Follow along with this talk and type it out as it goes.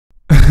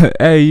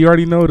Hey, you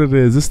already know what it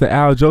is. It's the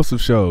Al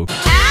Joseph Show.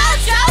 Al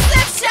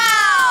Joseph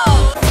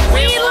Show!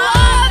 We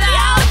love the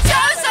Al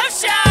Joseph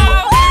Show!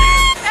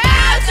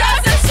 Al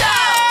Joseph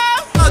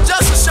Show! Al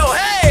Joseph Show,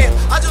 hey!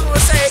 I just want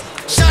to say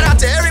shout out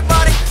to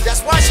everybody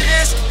that's watching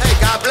this. Hey,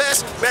 God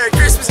bless, Merry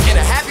Christmas, and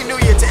a Happy New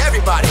Year to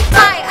everybody.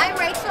 Hi, I'm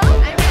Rachel.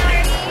 I'm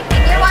Melody,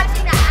 and you're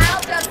watching the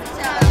Al Joseph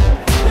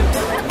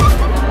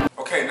Show.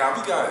 Okay, now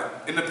we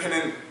got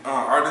independent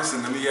artists,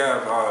 and then we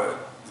have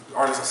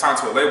artists assigned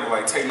to a label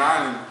like Tech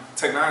Nine.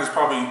 Tech Nine is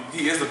probably,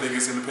 he is the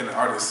biggest independent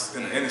artist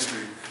in the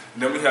industry.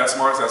 And then we have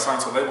some artists that signed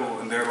to a label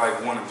and they're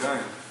like one and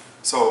done.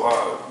 So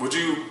would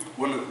you,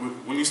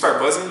 when you start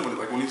buzzing,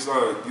 when you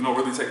start, you know,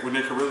 when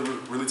your career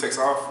really takes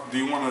off, do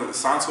you want to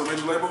sign to a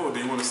major label or do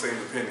you want to stay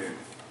independent?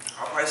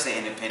 I'll probably stay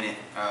independent,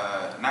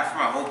 not for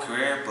my whole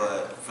career,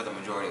 but for the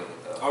majority of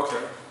it though.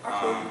 Okay, I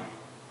feel you.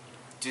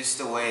 Just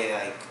the way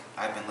like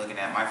I've been looking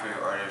at my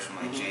favorite artists from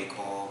like J.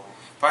 Cole,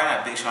 probably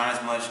not Big Sean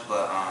as much,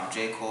 but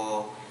J.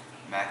 Cole,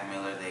 Mac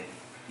Miller, they,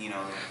 you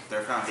know,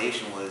 their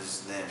foundation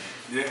was them.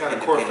 Yeah, kind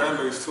of core fan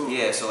base too.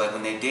 Yeah, so like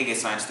when they did get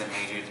signed to the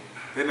major,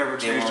 they never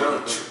changed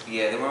up.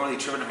 Yeah, they weren't really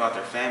tripping about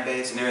their fan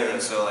base and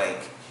everything. So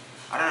like,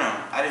 I don't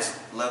know, I just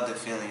love the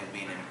feeling of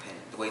being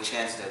independent, the way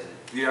Chance does it.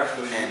 Yeah, I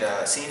feel you. And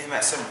seeing him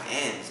at Summer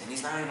Ends, and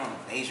he's not even on a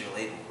major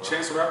label, bro.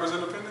 Chance the Rapper's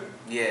independent?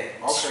 Yeah,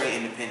 okay. Straight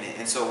independent.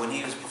 And so when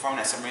he was performing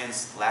at Summer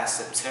Ends last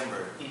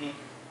September,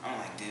 I'm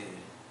like, dude,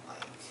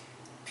 like,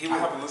 people. I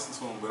haven't listened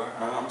to him, but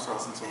I'm just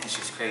listening to him. It's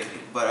just crazy.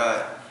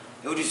 But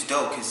it was just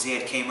dope because he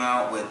had came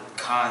out with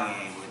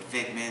Kanye, with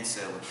Vic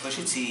Mensa, with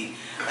Pusha T,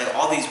 like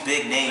all these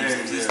big names,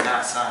 and he's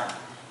not signed.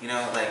 You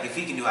know, like if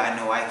he can do it, I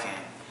know I can.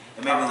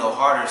 It may be a little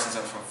harder since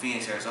I'm from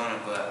Phoenix, Arizona,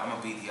 but I'm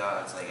gonna beat the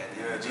odds. Like at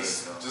the end of the day,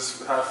 so.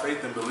 Just have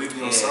faith and believe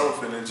in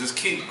yourself, and then just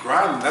keep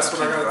grinding. That's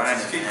what I got.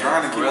 Just keep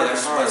grinding, keep real, working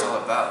that's hard. what it's all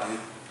about,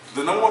 dude.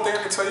 The number one thing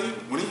I can tell you,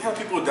 when you have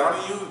people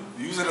doubting you,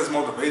 use it as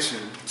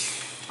motivation.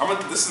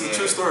 This is a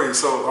true story.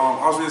 So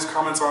I was reading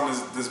comments on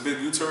this big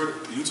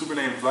YouTuber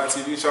named Black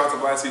TV. Shout out to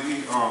Black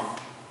TV.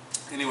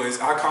 Anyways,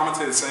 I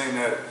commented saying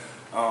that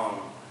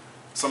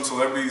some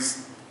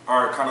celebrities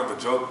are kind of a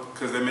joke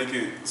because they make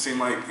it seem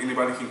like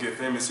anybody can get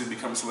famous and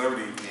become a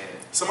celebrity. Yeah.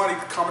 Somebody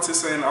commented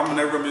saying, "I'm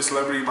never gonna be a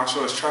celebrity. My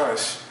show is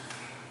trash."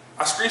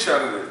 I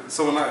screenshotted it.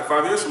 So when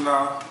 5 years from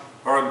now,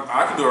 or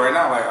I can do it right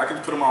now, like I can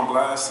put them on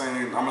blast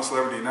saying I'm a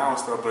celebrity now and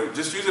stuff, but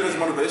just use it as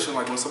motivation.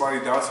 Like when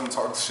somebody doubts you and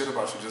talks shit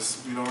about you,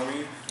 just, you know what I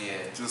mean?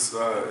 Yeah. Just,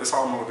 it's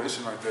all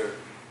motivation right there.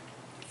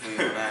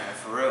 Yeah, man,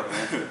 for real,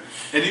 man.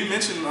 And you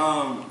mentioned,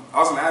 I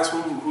was gonna ask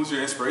who's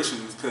your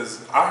inspirations,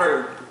 because I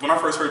heard, when I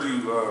first heard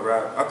you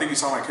rap, I think you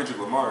sound like Kendrick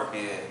Lamar.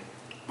 Yeah.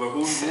 But who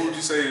would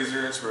you say is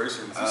your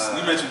inspirations?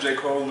 You mentioned J.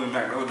 Cole and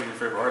Mac Miller being your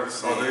favorite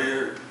artists. Are they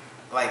your...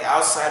 Like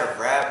outside of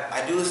rap,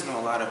 I do listen to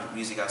a lot of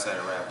music outside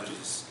of rap, which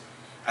is,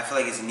 I feel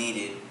like it's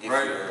needed if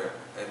you're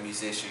a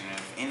musician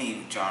of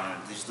any genre.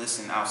 Just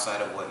listen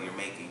outside of what you're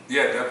making.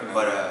 Yeah, definitely.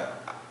 But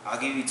I'll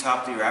give you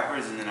top 3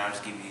 rappers, and then I'll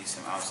just give you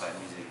some outside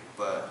music.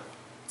 But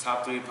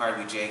top 3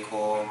 probably be J.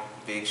 Cole,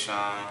 Big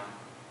Sean,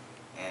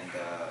 and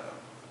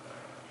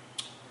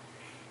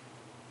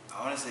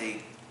I want to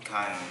say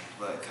Kanye,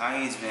 but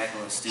Kanye's been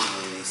acting a little stupid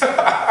lately, so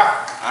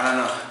I don't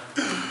know.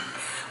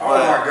 Oh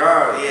my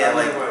God! Yeah,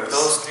 like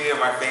those 3 are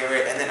my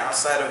favorite, and then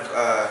outside of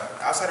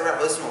rap, I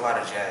listen to a lot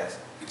of jazz.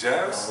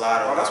 Jazz? A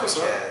lot of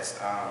jazz.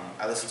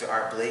 I listen to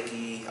Art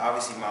Blakey,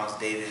 obviously Miles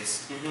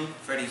Davis,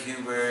 Freddie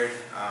Hubbard,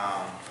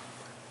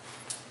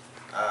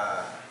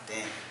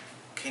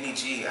 Kenny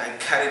G. I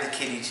got into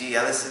Kenny G.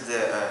 I listened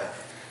to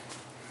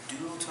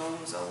Dual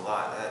Tones a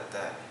lot.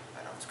 That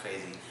was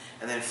crazy.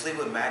 And then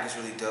Fleetwood Mac is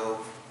really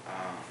dope.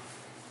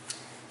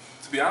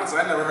 To be honest,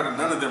 I never heard of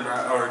none of them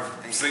or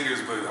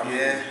singers, but I mean,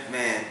 yeah,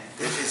 man,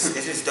 it's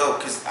just dope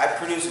because I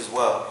produce as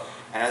well.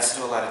 And I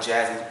listen to a lot of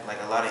jazz, and like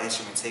a lot of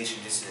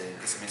instrumentation, just to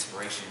get some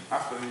inspiration. I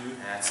feel you.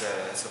 And that's a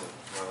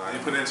you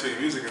put it into your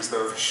music and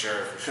stuff. For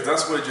sure. Because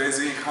that's what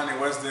Jay-Z and Kanye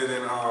West did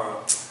in,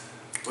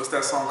 what's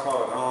that song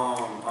called?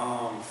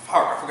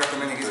 Fuck, I forgot the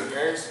name of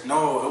it.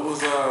 No, it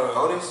was,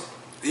 Otis?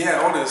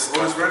 Yeah, Otis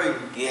Redding.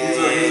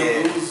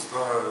 Yeah, he's a blues,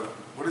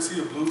 what is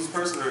he, a blues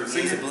person? Or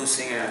he's a blues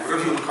singer.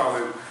 Whatever you want to call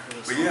it.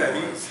 But yeah,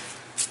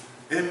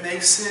 it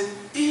makes it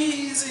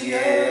easier.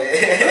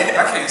 Yeah.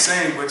 I can't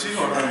sing, but you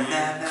know what I mean.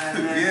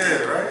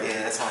 Yeah, right?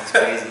 Yeah, that song's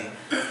crazy.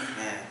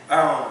 Man.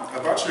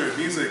 About your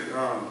music,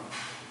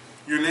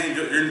 your name,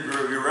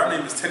 your rap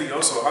name is Teddy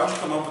Oso. How'd you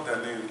come up with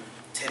that name?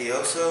 Teddy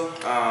Oso?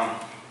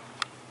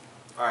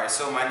 Alright,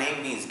 so my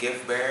name means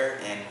gift bearer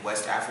in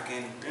West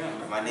African. Yeah,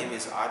 my name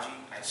is Aji.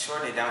 I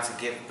shortened it down to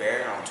gift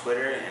bearer on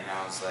Twitter, and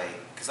I was like,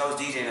 because I was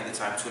DJing at the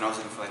time too, and I was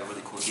looking for like a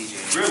really cool DJ.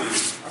 Really?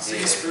 I see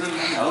you spinning.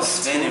 I was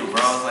spinning,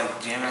 bro. I was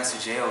like Jam Master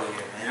J over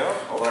here, man. Yeah,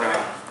 okay. But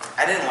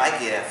I didn't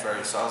like it at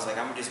first, so I was like,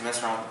 I'm gonna just mess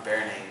around with the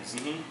bear names.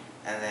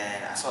 And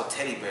then I saw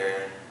Teddy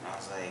Bear, and I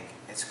was like,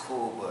 it's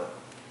cool, but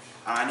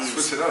I need to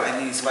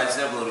spice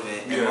it up a little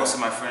bit. And most of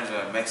my friends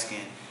are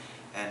Mexican.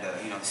 And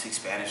you know, they speak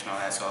Spanish and all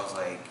that, so I was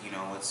like, you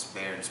know, what's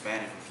better in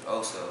Spanish? Which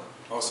was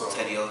Oso.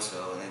 Teddy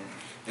Oso. And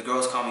the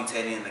girls call me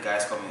Teddy and the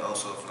guys call me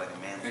Oso for like a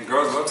man. And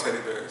girls love teddy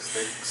bears.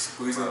 They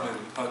squeeze them and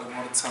hug them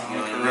all the time. You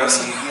don't even know,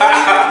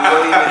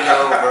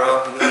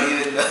 bro. You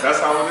don't even know. That's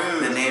how it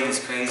is. The name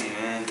is crazy,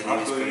 man. The name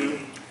is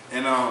crazy.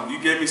 And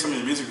you gave me some of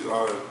your music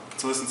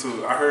to listen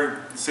to. I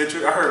heard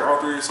Citrus. I heard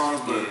all 3 of your songs,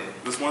 but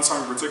this one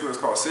song in particular is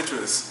called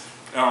Citrus.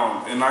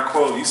 And I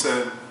quote, you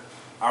said,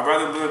 "I'd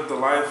rather live the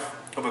life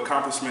of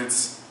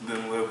accomplishments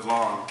than live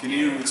long." Can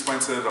you explain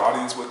to the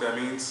audience what that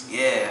means?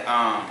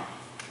 Yeah,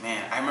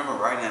 man, I remember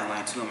writing that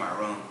line too in my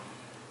room.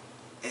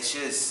 It's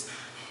just,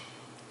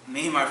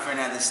 me and my friend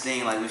had this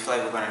thing, like we feel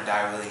like we're gonna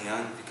die really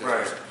young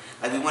because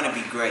like we want to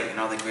be great, and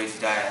all the greats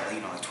die at, you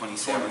know, like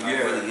 27,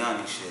 like really young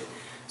and shit.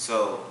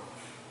 So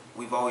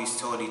we've always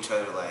told each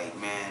other, like,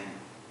 man,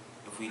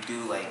 if we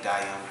do like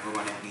die young, we're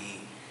gonna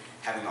be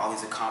having all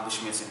these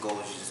accomplishments and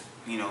goals just,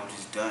 you know,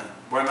 just done.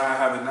 Why not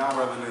have it now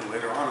rather than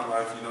later on in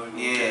life? You know,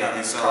 yeah,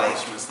 and so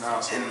accomplishments now.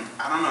 So. And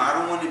I don't know, I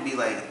don't want to be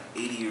like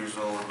 80 years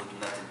old with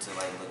nothing to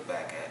like look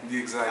back at.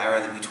 Exactly. I'd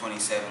rather be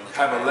 27.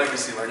 Have a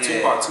legacy like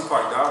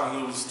Tupac died when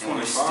he was 25. And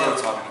we're still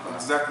talking about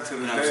exactly to the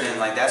day. You know what I'm saying?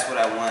 Like that's what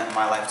I want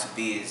my life to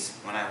be. Is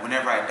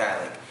whenever I die,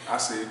 like I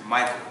see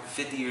Michael,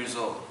 50 years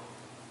old.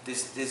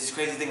 This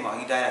crazy thing about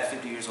he died at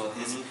 50 years old.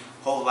 His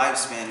whole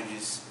lifespan of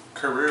just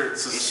career,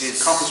 it's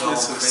just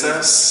accomplishments, so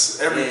success,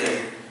 crazy.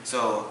 everything. Yeah.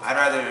 So I'd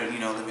rather, you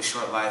know, live a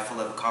short life full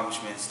of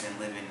accomplishments than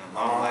living a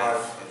long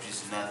life of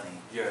just nothing.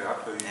 Yeah, I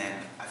feel you.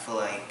 And I feel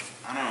like,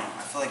 I don't know,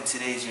 I feel like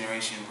today's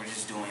generation, we're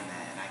just doing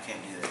that, and I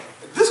can't do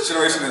that. This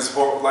generation is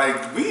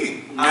like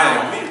we.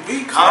 I don't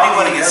even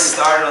want to get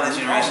started on this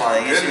generation. Oh my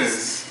like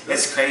goodness,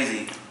 it's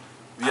crazy.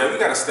 Yeah, we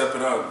gotta step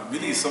it up. We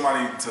need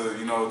somebody to,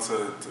 you know,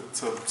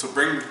 to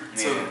bring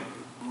to.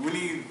 We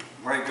need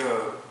like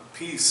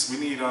peace. We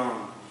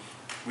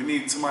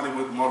need somebody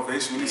with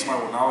motivation. We need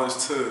somebody with knowledge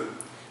to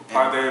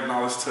apply their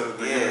knowledge to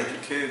the younger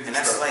kids. And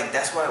that's stuff.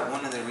 That's why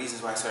one of the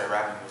reasons why I started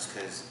rapping was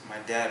because my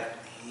dad,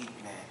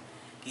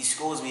 he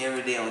schools me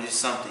every day on just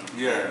something.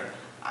 Yeah.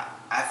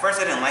 At first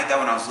I didn't like that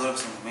when I was little,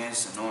 because I'm like, man,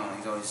 it's annoying.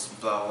 He's always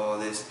blah all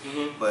this.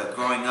 But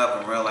growing up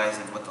and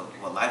realizing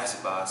what life is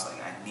about, it's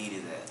like I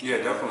needed that. Yeah,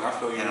 definitely. I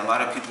feel you. And a lot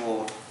of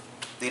people,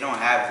 they don't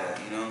have that,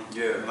 you know.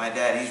 Yeah. My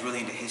dad, he's really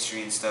into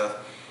history and stuff.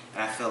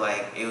 And I feel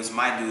like it was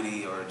my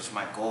duty or just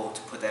my goal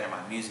to put that in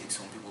my music.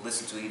 So when people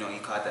listen to it, you know, you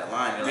caught that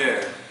line. You're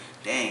like,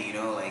 dang, you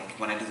know, like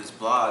when I do this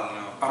blog, you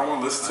know. I don't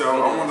want to listen to it.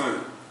 I want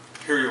to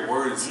hear your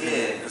words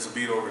as a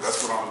beat over.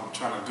 That's what I'm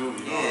trying to do.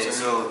 You know what I'm saying?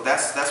 So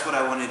that's what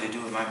I wanted to do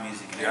with my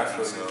music and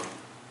everything. I feel you.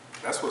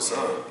 That's what's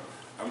up.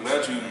 I'm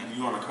glad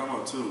you want to come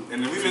up too.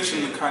 And then we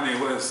mentioned Kanye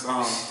West.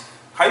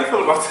 How you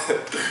feel about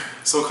that?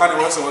 So Kanye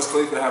West and Wiz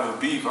Khalifa have a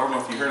beef. I don't know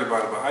if you heard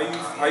about it, but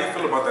how you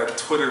feel about that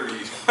Twitter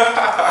beef?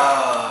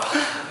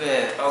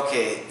 Man,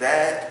 okay,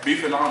 that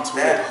beefing on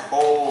Twitter. That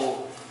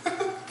whole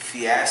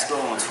fiasco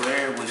on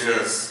Twitter was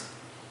just,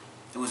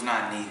 it was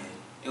not needed.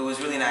 It was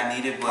really not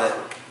needed, but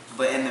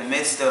in the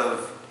midst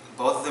of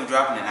both of them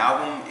dropping an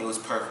album, it was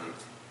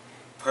perfect.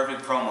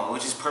 Perfect promo,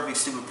 which is perfect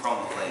stupid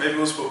promo. Like, maybe it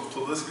was for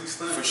publicity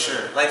stuff? For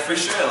sure. Like, for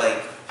sure.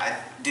 Like,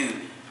 dude,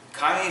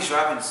 Kanye's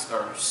dropping,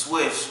 or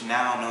Switch,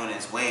 now known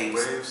as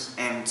Waves.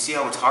 And see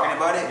how we're talking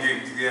about it?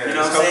 Yeah. You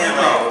know what I'm saying?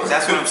 Like,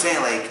 that's what I'm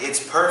saying. Like, it's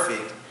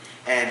perfect.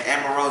 And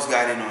Amber Rose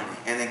got in on it.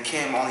 And then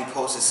Kim only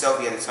posted a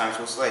selfie at the time.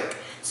 So it's like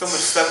so much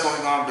stuff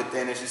going on, but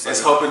then it's just like,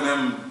 it's helping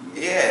them.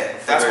 Yeah,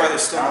 that's why they're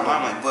still in the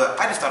limelight. But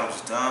I just thought it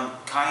was dumb.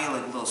 Kanye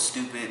looked a little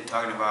stupid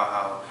talking about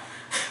how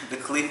the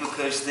Khalifa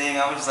Kush thing.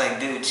 I was just like,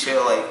 dude,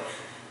 chill. Like,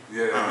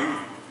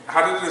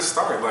 how did it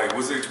start? Like,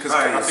 was it because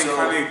I think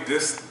Kanye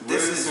this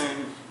is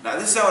now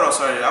this is how it all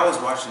started. I was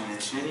watching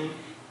this shit,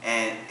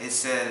 and it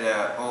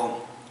said,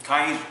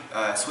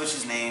 Kanye switched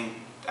his name,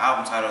 the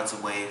album title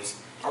to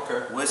Waves.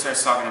 Okay. Wiz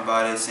starts talking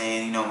about it,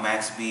 saying, you know,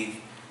 Max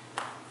B,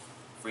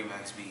 free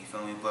Max B, you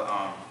feel me? But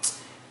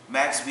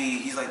Max B,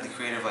 he's like the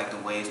creator of like the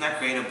Waves. Not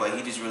creator, but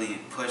he just really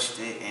pushed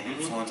it and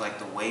influenced like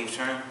the wave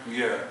term.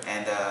 Yeah.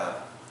 And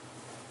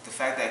the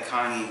fact that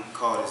Kanye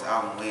called his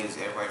album Waves,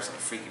 everybody was like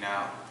freaking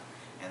out.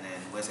 And then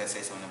Wiz had to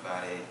say something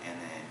about it, and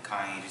then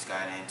Kanye just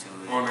got into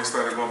it. Oh, and they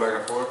started going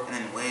back and forth? And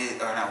then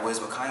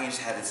Kanye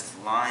just had this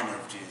line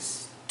of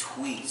just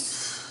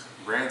tweets.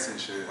 Rants and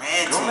shit.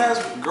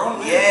 Grown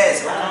men.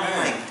 Yes.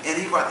 Like,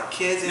 and he brought the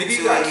kids into it.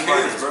 He brought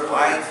his bro.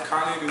 wife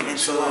Kanye into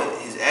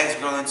it. His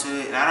ex-girl into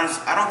it. And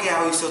I don't get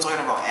how he's still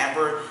talking about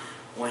Amber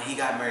when he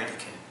got married to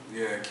Kim.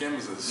 Yeah, Kim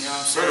is a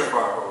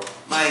certified hoe.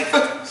 Like, I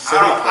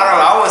don't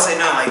know. I wouldn't say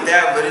nothing like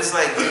that, but it's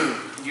like,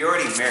 dude, you're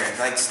already married.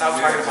 Like, stop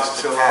talking about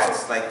the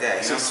past like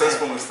that. You know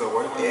successful and stuff.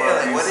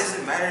 Like, what does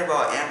it matter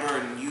about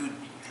Amber and you?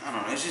 I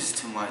don't know. It's just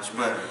too much.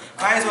 But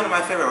Kanye's one of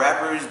my favorite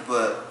rappers,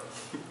 but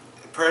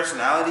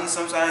personality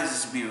sometimes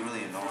just be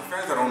really annoying. For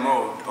guys that don't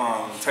know,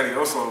 Teddy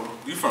Oso,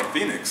 you from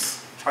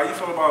Phoenix. How you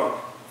feel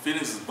about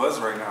Phoenix's buzz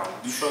right now?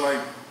 Do you feel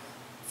like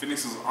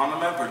Phoenix is on the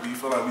map, or do you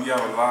feel like we have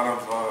a lot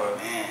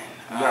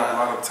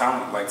of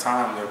talent, like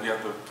time that we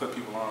have to put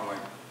people on? Like,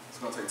 it's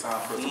gonna take time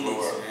for it to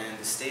blow up. Man,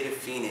 the state of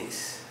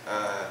Phoenix.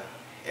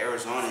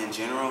 Arizona in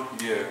general,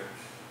 Yeah.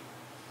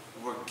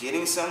 we're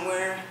getting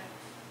somewhere,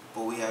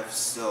 but we have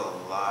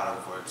still a lot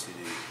of work to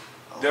do.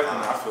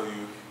 Definitely, I feel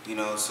you. You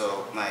know,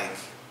 so like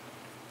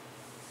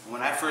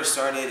when I first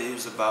started, it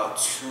was about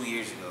 2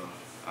 years ago,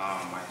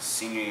 my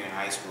senior year in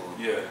high school.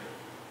 Yeah.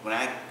 When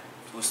I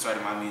was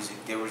starting my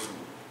music, there was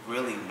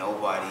really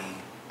nobody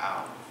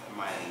out at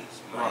my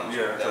age,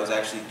 Yeah. that was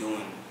actually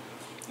doing,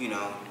 you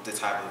know, the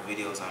type of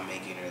videos I'm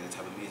making or the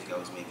type of music I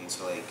was making.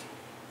 So like,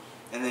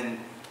 and then,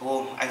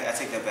 well, I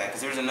take that back,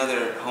 because there's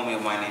another homie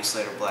of mine named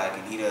Slater Black,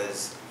 and he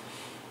does,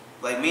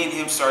 like, me and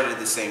him started at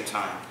the same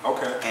time.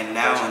 Okay. And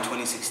now in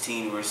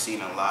 2016, we're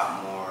seeing a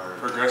lot more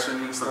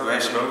progression and stuff,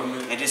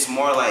 development. and just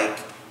more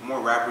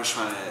rappers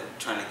trying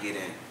to get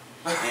in.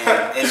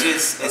 And it's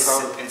just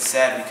it's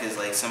sad because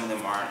like some of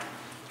them aren't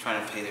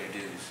trying to pay their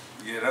dues.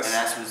 Yeah, and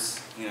that's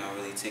what's, you know,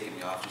 really ticking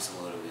me off just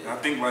a little bit. I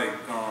think like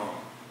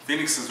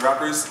Phoenix's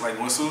rappers, like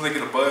as soon as they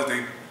get a buzz,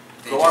 they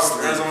go just out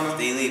to Arizona.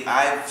 They leave.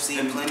 I've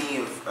seen plenty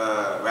of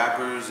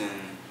rappers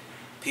and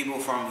people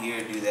from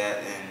here do that,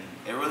 and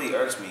it really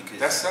irks me because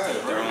that's sad.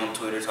 They're right? on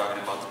Twitter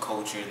talking about the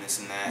culture and this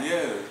and that.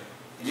 Yeah.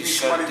 You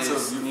just shut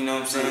this, you know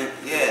what I'm saying?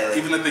 Yeah. Like,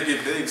 even if they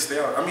get big, stay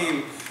out. I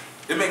mean,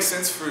 it makes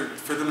sense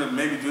for them to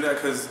maybe do that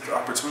because the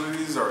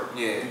opportunities are,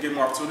 you get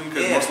more opportunity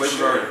because most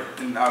labels are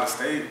in out of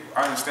state.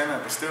 I understand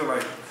that, but still,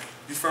 like,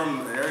 you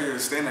from the area,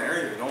 stay in the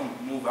area.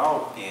 Don't move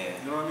out. Yeah.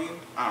 You know what I mean?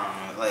 I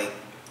don't know. Like,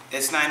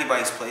 it's not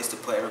anybody's place to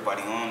put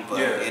everybody on, but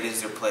it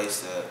is their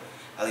place to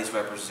at least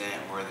represent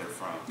where they're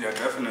from. Yeah,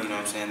 definitely. You know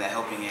what I'm saying? That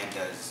helping hand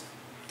does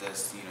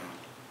you know,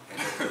 and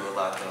they do a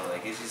lot though.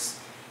 Like, it's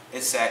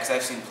sad because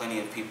I've seen plenty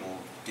of people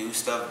do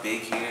stuff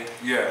big here,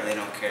 and they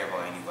don't care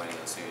about anybody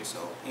else here.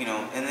 So, you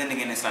know, and then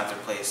again, it's not their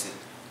place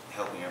to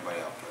helping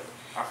everybody out.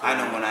 But I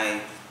know when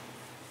I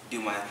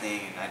do my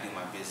thing and I do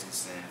my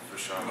business, then for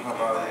sure I'm gonna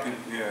come back.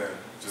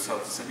 Just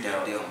help it's a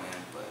done deal,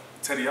 man. But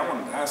Teddy, I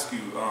wanted to ask you,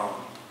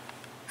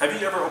 have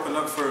you ever opened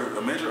up for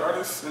a major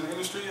artist in the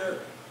industry yet?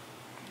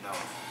 No.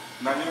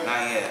 Not yet?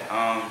 Not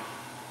yet.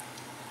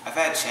 I've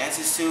had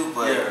chances to,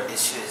 but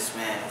it's just,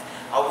 man,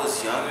 I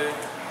was younger,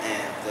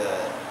 and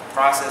the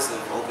process of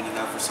opening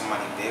up for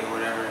somebody big or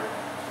whatever,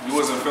 you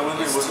wasn't feeling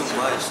it? Was too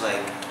much, like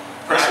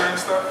pressure and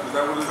stuff. Is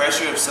that what it is?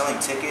 Pressure of selling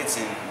tickets,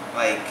 and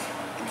like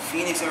in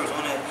Phoenix,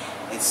 Arizona,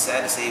 it's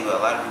sad to say, but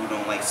a lot of people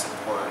don't like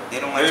support. They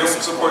don't like to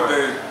support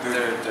their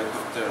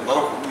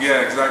local.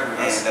 Yeah, exactly.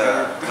 And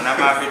when I'm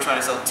out here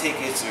trying to sell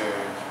tickets or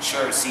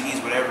shirts,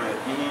 CDs, whatever,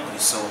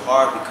 it's so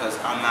hard because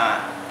I'm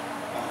not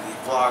on these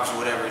vlogs or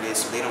whatever it is,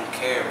 so they don't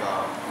care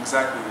about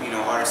you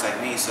know, artists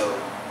like me. So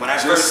when I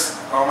I'm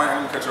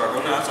gonna cut you off.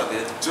 No, it's all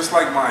good. Just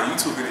like my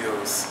YouTube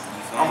videos,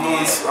 I'm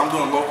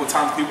doing local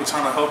talent, people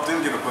trying to help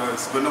them get a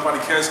buzz, but nobody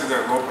cares because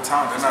they're local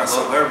talent. They're not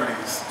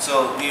celebrities.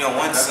 So you know,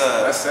 once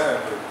that's sad.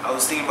 But I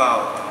was thinking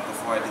about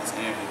before I did this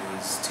interview, it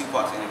was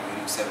Tupac's interview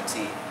when he was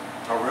 17.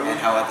 Oh really? And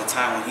how at the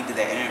time when he did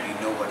that interview,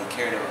 nobody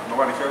cared about him.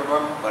 Nobody cared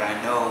about him. But I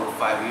know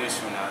 5 years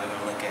from now they're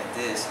gonna look at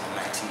this, and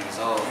I'm 19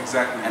 years old.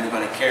 Exactly. And they're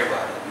gonna care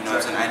about it. You know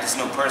what I'm saying? I just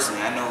know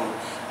personally.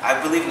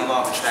 I believe in the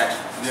law of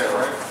attraction. Yeah, so,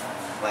 right.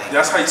 Like,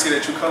 that's how you see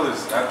their true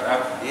colors.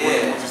 Once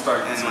you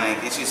start. And like,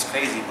 it's just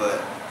crazy,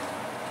 but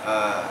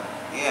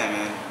yeah,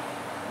 man.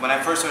 When I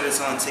first started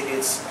selling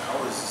tickets,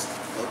 I was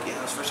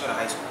fresh out of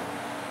high school.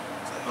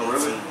 I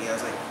was like 18. Really? Yeah, I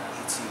was like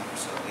 18 or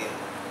so. Yeah.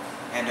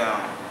 And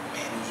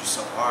man, it was just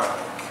so hard.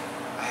 Like,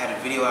 I had a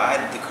video, I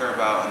had the curve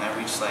out, and I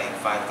reached like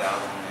 5,000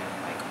 in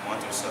like a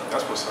month or so.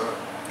 That's what's up.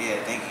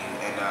 Yeah, thank you.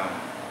 And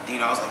you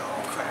know, I was like,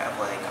 oh crap,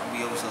 like I'll be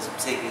able to sell some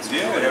tickets or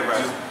Yeah, whatever.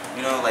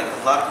 You know, like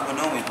a lot of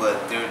people know me,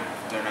 but they're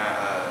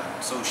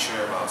not so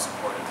sure about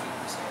supporting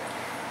people. So.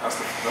 That's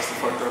the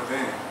fucked up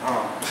thing.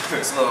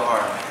 It's a little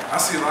hard, man. I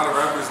see a lot of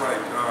rappers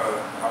like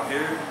out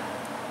here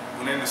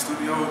when they're in the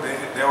studio,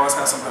 they always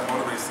have something that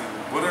motivates them.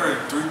 What are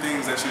 3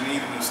 things that you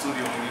need in the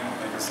studio when you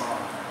make a song?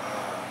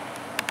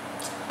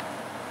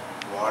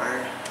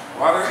 Water.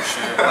 Water? For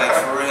sure. Like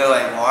for real,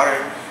 like water.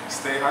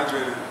 Stay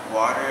hydrated.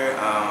 Water.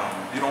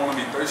 You don't want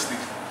to be thirsty.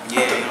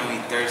 Yeah, you don't want to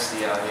be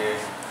thirsty out here.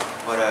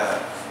 But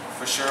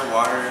for sure,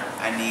 water.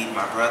 I need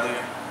my brother.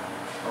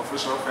 Oh, for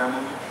sure,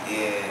 family.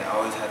 Yeah, I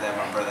always had that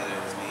my brother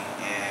there with me.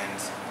 And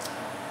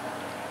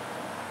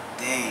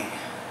dang,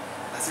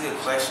 that's a good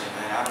question,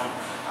 man. I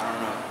don't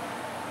know.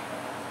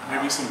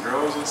 Maybe some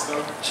girls and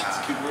stuff.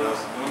 Cute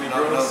girls. No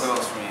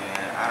girls for me,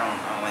 man. I don't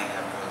like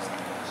having girls in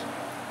the house.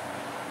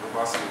 What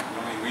about some?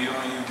 Weed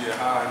on you, get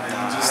high, and then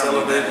you just I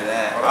don't celebrate. do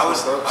that. I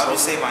would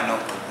say my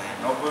notebook, man.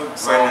 Notebook.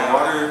 So right now,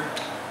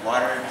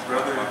 water,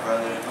 brother, my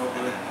brother,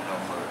 notebook.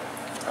 Notebook.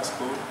 That's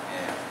cool.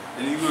 Yeah.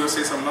 And you gonna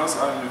say something else?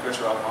 I didn't cut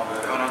you off. My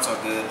bad. Oh no, it's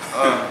all good.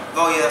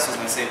 Oh yeah, that's what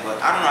I was gonna say.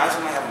 But I don't know. I just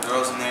like having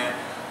girls in there.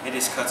 It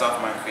just cuts off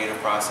my creative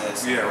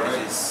process. Yeah, right.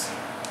 It just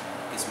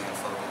gets me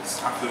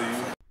unfocused. I feel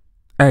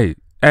you.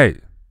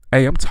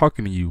 Hey, I'm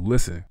talking to you.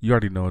 Listen, you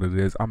already know what it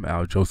is. I'm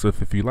Al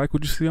Joseph. If you like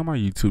what you see on my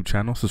YouTube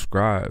channel,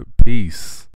 subscribe. Peace.